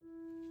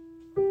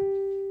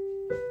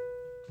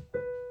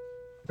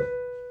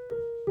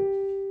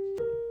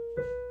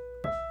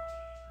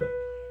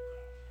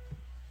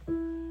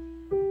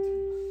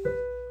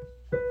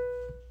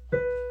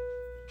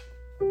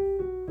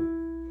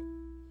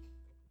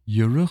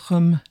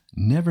Yerucham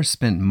never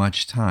spent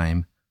much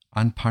time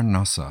on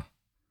Parnassa.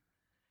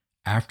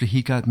 After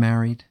he got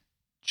married,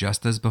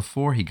 just as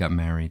before he got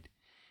married,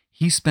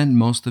 he spent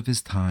most of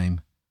his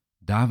time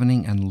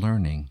davening and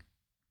learning.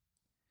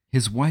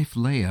 His wife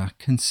Leah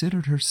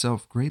considered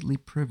herself greatly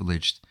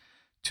privileged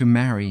to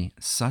marry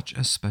such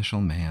a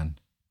special man.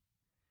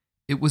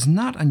 It was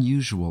not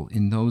unusual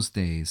in those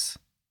days,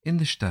 in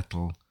the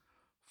shtetl,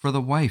 for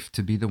the wife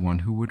to be the one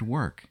who would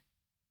work.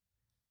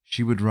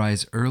 She would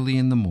rise early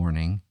in the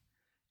morning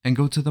and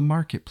go to the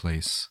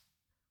marketplace,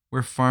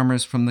 where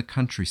farmers from the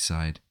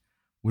countryside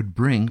would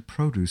bring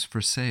produce for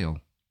sale.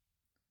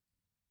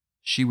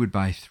 She would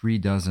buy 3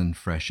 dozen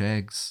fresh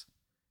eggs,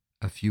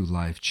 a few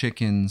live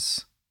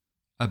chickens,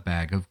 a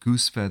bag of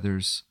goose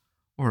feathers,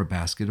 or a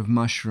basket of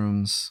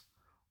mushrooms,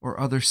 or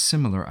other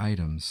similar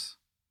items.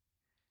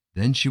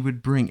 Then she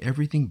would bring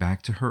everything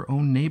back to her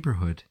own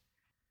neighborhood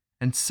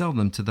and sell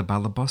them to the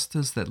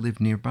balabostas that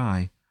lived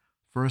nearby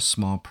for a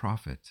small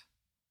profit.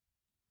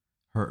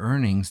 Her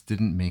earnings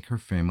didn't make her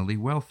family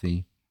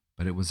wealthy,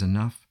 but it was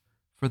enough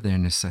for their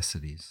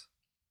necessities.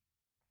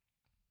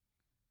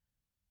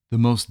 The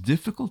most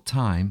difficult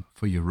time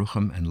for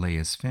Yerucham and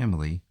Leah's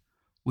family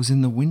was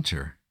in the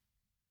winter.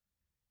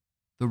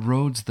 The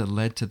roads that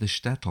led to the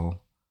shtetl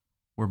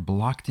were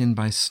blocked in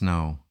by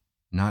snow,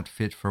 not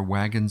fit for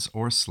wagons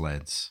or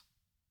sleds.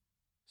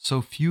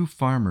 So few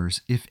farmers,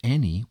 if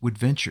any, would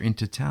venture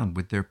into town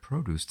with their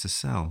produce to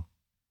sell.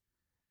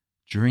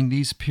 During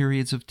these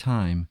periods of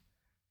time,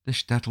 the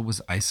shtetl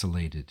was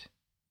isolated,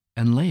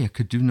 and Leah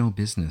could do no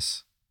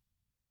business.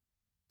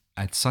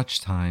 At such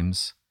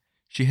times,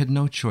 she had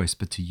no choice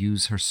but to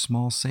use her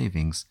small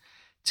savings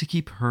to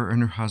keep her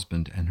and her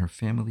husband and her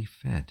family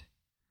fed.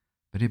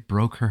 But it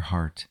broke her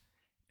heart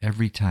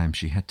every time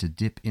she had to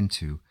dip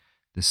into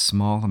the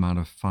small amount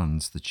of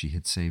funds that she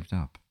had saved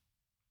up.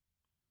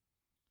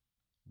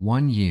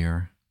 One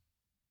year,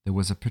 there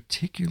was a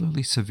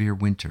particularly severe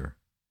winter.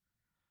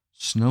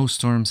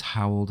 Snowstorms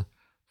howled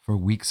for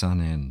weeks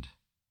on end.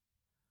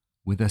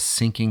 With a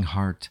sinking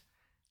heart,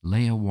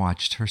 Leah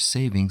watched her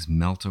savings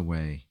melt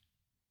away.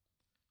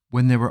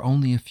 When there were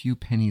only a few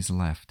pennies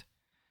left,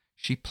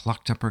 she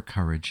plucked up her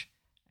courage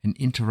and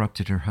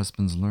interrupted her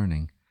husband's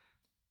learning.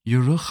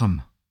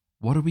 "Yerucham,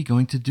 what are we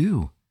going to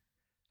do?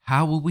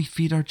 How will we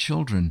feed our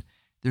children?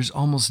 There's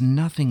almost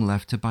nothing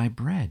left to buy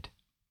bread."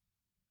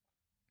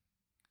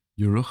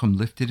 Yerucham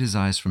lifted his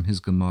eyes from his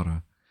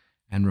Gemara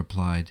and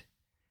replied,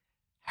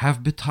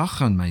 "Have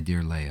bitachon, my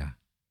dear Leah.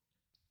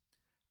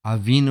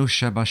 Avinu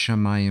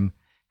Shebashamayim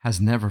has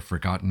never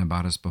forgotten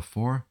about us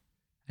before,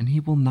 and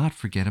he will not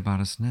forget about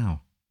us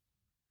now."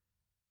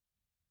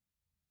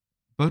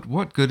 "But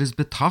what good is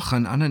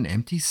bitachon on an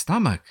empty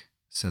stomach?"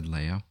 said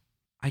Leah.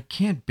 "I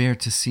can't bear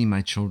to see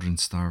my children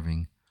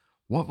starving.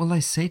 What will I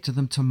say to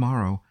them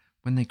tomorrow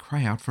when they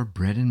cry out for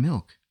bread and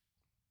milk?"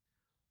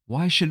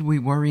 "Why should we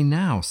worry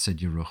now?"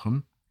 said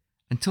Yerucham.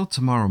 "Until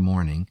tomorrow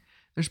morning,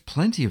 there's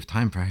plenty of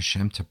time for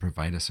Hashem to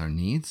provide us our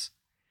needs.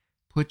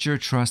 Put your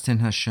trust in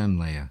Hashem,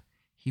 Leah.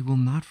 He will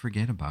not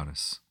forget about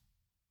us."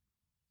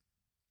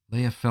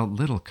 Leah felt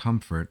little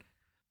comfort,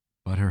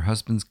 but her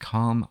husband's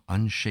calm,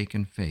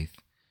 unshaken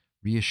faith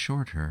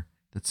reassured her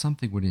that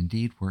something would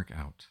indeed work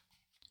out.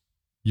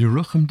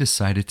 Yerucham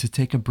decided to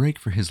take a break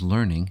for his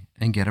learning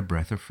and get a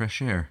breath of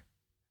fresh air.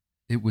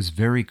 It was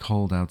very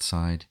cold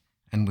outside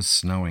and was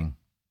snowing.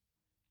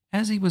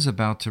 As he was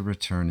about to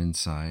return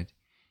inside,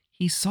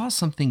 he saw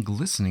something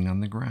glistening on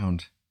the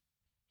ground.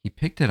 He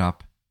picked it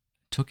up,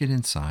 took it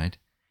inside,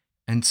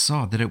 and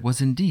saw that it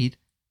was indeed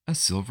a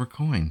silver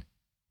coin.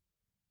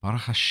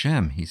 "Baruch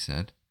Hashem," he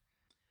said.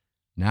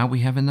 "Now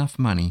we have enough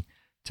money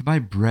to buy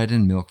bread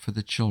and milk for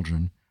the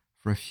children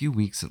for a few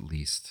weeks at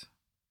least."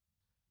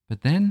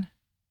 But then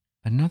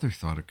another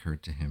thought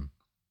occurred to him.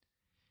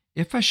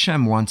 If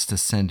Hashem wants to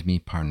send me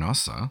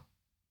Parnassa,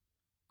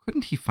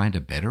 couldn't he find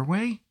a better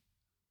way?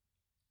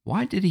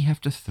 Why did he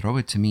have to throw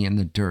it to me in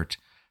the dirt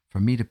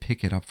for me to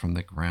pick it up from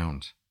the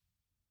ground?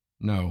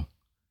 No,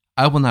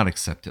 I will not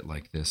accept it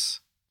like this.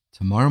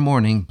 Tomorrow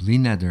morning, bli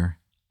neder,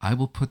 I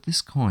will put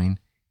this coin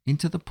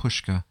into the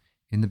pushka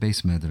in the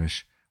base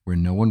medrash, where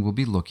no one will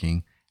be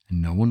looking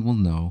and no one will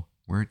know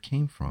where it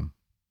came from.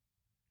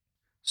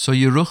 So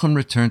Yerucham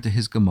returned to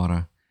his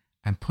Gemara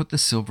and put the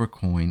silver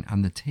coin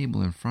on the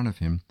table in front of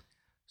him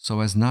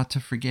so as not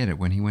to forget it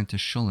when he went to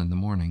shul in the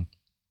morning.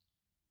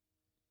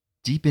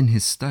 Deep in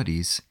his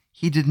studies,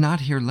 he did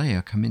not hear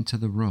Leah come into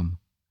the room,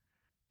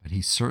 but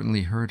he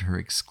certainly heard her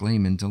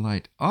exclaim in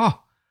delight,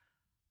 "Oh,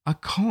 a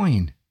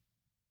coin!"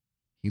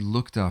 He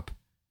looked up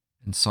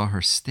and saw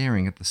her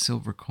staring at the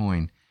silver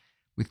coin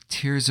with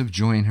tears of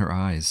joy in her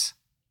eyes.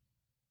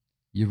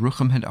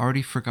 Yerucham had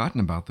already forgotten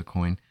about the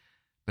coin,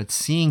 but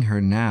seeing her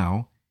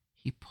now,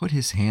 he put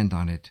his hand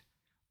on it.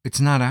 "It's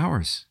not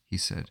ours," he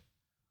said.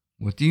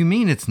 "What do you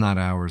mean it's not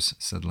ours?"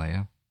 said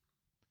Leah.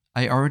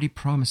 "I already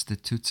promised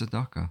it to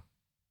tzedakah."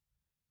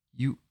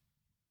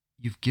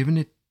 You've given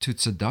it to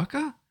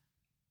tzedakah?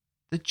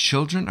 The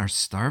children are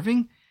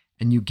starving,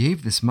 and you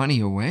gave this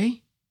money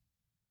away?"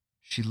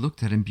 She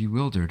looked at him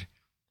bewildered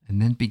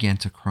and then began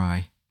to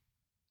cry.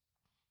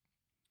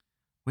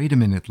 "Wait a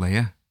minute,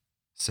 Leah,"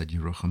 said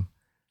Yerucham.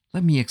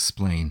 "Let me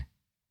explain.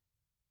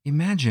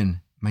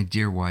 Imagine, my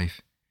dear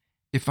wife,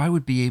 if I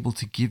would be able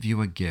to give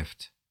you a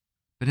gift,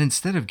 but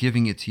instead of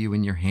giving it to you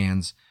in your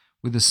hands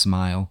with a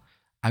smile,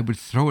 I would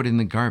throw it in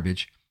the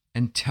garbage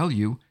and tell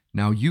you,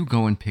 now you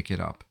go and pick it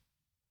up.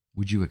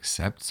 Would you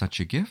accept such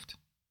a gift?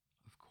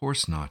 Of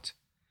course not.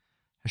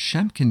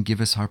 Hashem can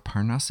give us our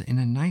parnasa in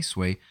a nice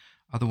way,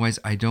 otherwise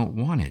I don't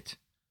want it.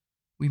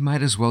 We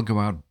might as well go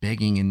out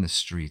begging in the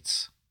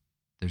streets.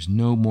 There's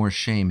no more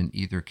shame in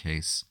either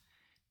case.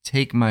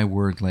 Take my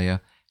word,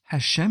 Leah,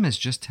 Hashem is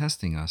just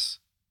testing us.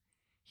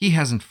 He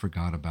hasn't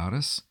forgot about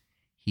us.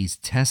 He's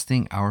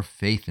testing our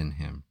faith in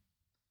him.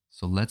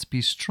 So let's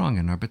be strong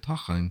in our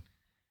betachon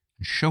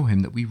and show him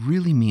that we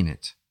really mean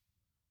it."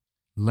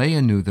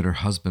 Leah knew that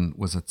her husband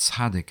was a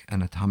tzaddik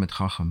and a Talmid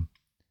Chacham,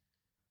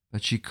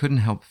 but she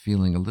couldn't help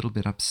feeling a little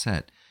bit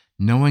upset,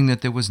 knowing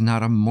that there was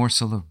not a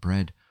morsel of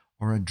bread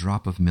or a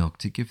drop of milk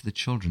to give the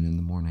children in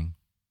the morning.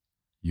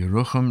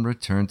 Yerucham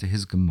returned to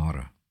his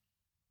Gemara.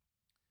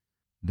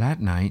 That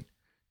night,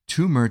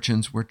 2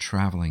 merchants were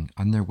traveling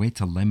on their way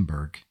to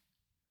Lemberg.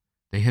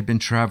 They had been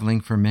traveling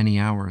for many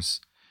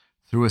hours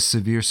through a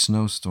severe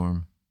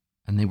snowstorm,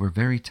 and they were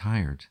very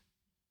tired.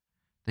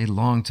 They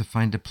longed to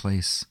find a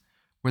place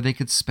where they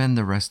could spend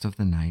the rest of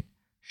the night,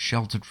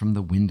 sheltered from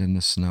the wind and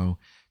the snow,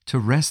 to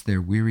rest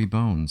their weary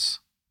bones.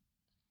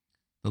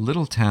 The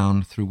little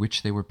town through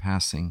which they were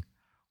passing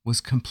was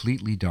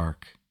completely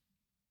dark.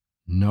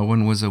 No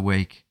one was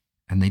awake,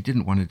 and they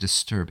didn't want to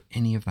disturb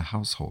any of the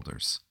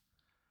householders.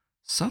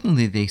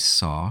 Suddenly they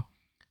saw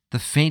the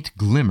faint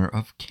glimmer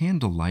of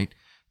candlelight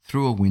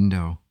through a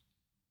window.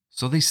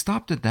 So they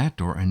stopped at that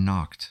door and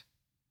knocked.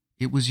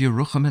 It was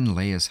Yerucham and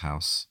Leah's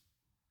house.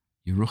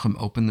 Yerucham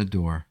opened the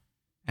door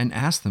and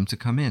asked them to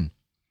come in.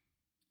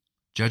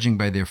 Judging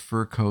by their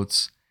fur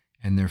coats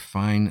and their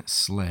fine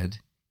sled,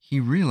 he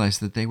realized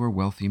that they were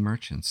wealthy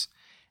merchants,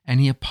 and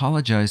he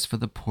apologized for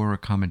the poor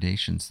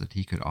accommodations that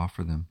he could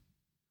offer them.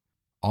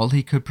 All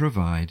he could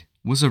provide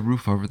was a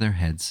roof over their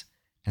heads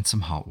and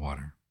some hot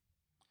water.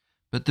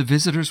 But the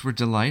visitors were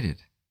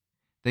delighted.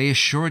 They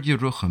assured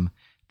Yerucham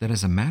that,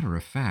 as a matter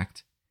of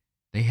fact,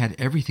 they had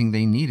everything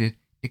they needed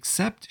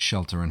except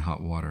shelter and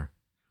hot water.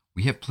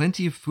 "We have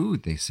plenty of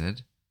food," they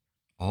said.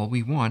 "All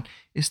we want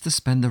is to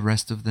spend the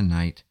rest of the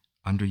night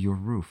under your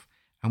roof,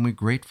 and we're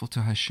grateful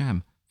to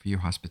Hashem for your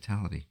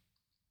hospitality."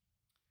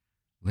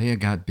 Leah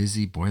got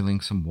busy boiling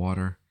some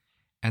water,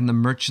 and the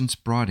merchants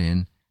brought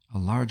in a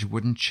large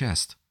wooden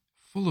chest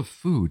full of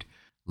food.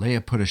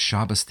 Leah put a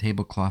Shabbos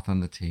tablecloth on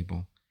the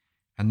table,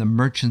 and the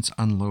merchants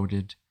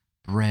unloaded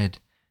bread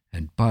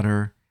and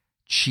butter,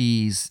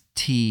 cheese,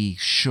 tea,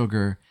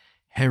 sugar,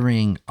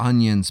 herring,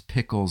 onions,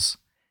 pickles,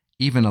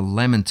 even a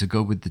lemon to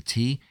go with the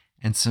tea,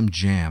 and some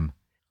jam.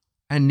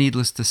 And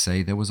needless to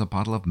say, there was a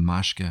bottle of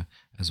mashke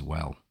as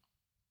well.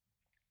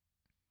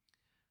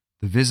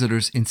 The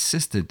visitors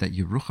insisted that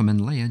Yerucham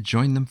and Leah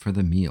join them for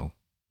the meal.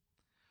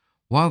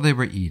 While they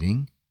were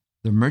eating,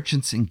 the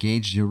merchants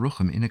engaged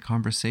Yerucham in a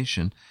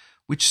conversation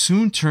which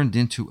soon turned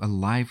into a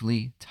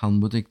lively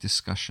Talmudic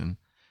discussion,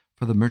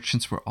 for the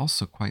merchants were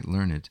also quite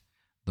learned,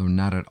 though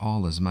not at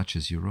all as much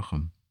as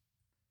Yerucham.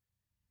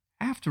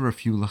 After a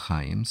few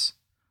l'chaims,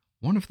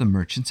 one of the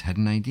merchants had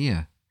an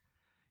idea.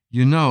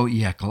 "You know,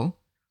 Yekel,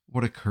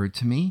 what occurred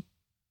to me?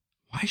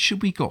 Why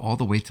should we go all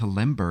the way to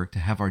Lemberg to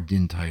have our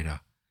din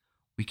Torah?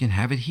 We can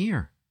have it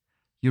here.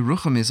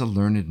 Yerucham is a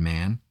learned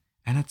man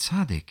and a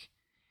tzaddik.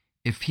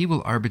 If he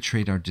will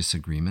arbitrate our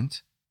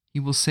disagreement, he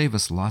will save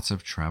us lots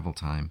of travel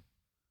time.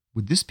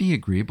 Would this be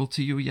agreeable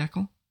to you,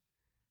 Yekel?"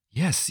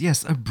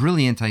 Yes, a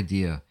brilliant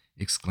idea,"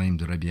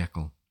 exclaimed Rabbi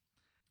Yekel.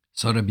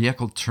 So Rabbi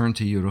Yekel turned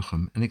to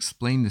Yerucham and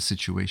explained the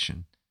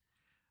situation.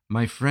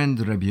 "My friend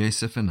Rabbi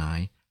Yosef and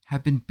I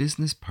have been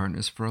business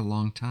partners for a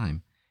long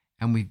time,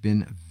 and we've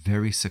been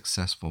very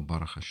successful,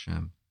 Baruch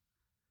Hashem.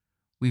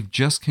 We've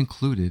just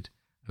concluded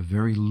a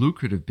very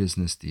lucrative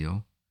business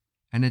deal,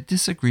 and a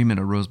disagreement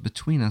arose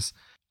between us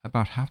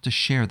about how to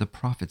share the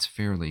profits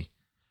fairly.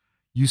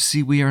 You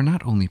see, we are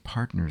not only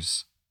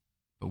partners,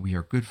 but we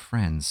are good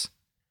friends.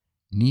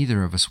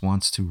 Neither of us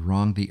wants to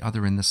wrong the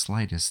other in the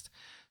slightest,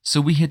 so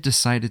we had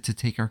decided to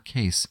take our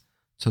case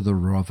to the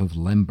Rav of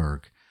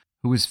Lemberg,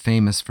 who is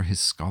famous for his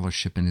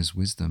scholarship and his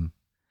wisdom.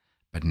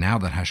 But now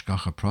that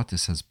Hashgacha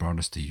Pratis has brought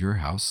us to your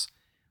house,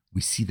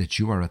 we see that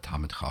you are a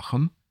Talmid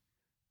Chacham.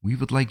 We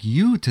would like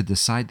you to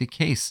decide the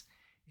case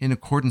in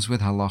accordance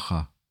with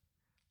halacha.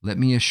 Let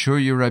me assure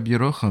you, Rabbi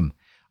Yerucham,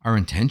 our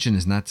intention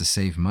is not to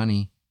save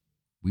money.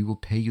 We will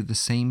pay you the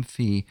same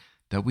fee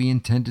that we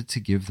intended to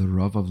give the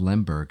Rav of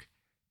Lemberg,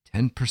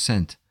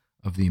 10%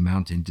 of the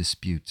amount in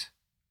dispute.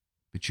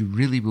 But you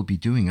really will be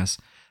doing us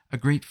a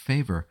great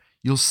favor.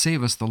 You'll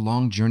save us the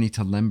long journey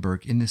to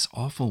Lemberg in this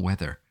awful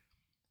weather,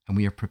 and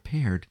we are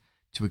prepared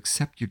to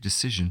accept your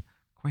decision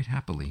quite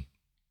happily."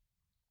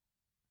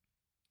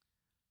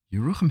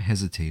 Yerucham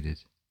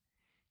hesitated.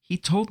 He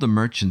told the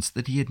merchants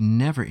that he had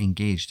never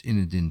engaged in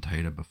a din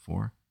Torah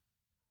before,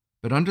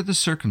 but under the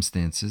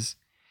circumstances,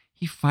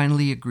 he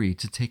finally agreed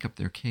to take up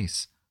their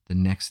case the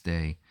next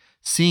day,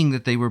 seeing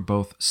that they were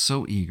both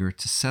so eager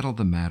to settle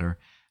the matter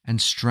and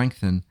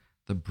strengthen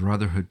the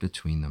brotherhood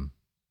between them.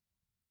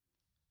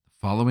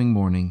 The following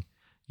morning,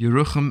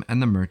 Yerucham and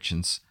the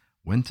merchants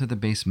went to the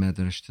Beis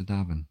Medrash to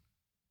daven.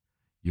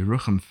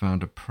 Yerucham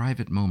found a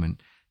private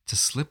moment to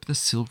slip the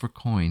silver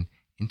coin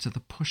into the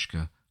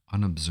pushka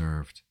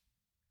unobserved,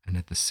 and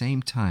at the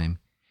same time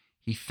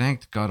he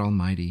thanked God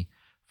Almighty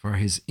for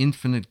his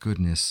infinite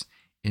goodness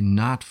in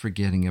not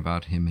forgetting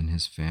about him and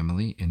his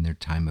family in their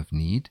time of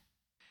need,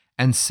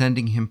 and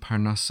sending him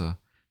parnasa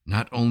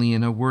not only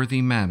in a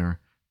worthy manner,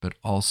 but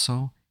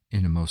also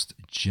in a most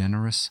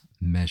generous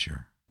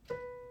measure.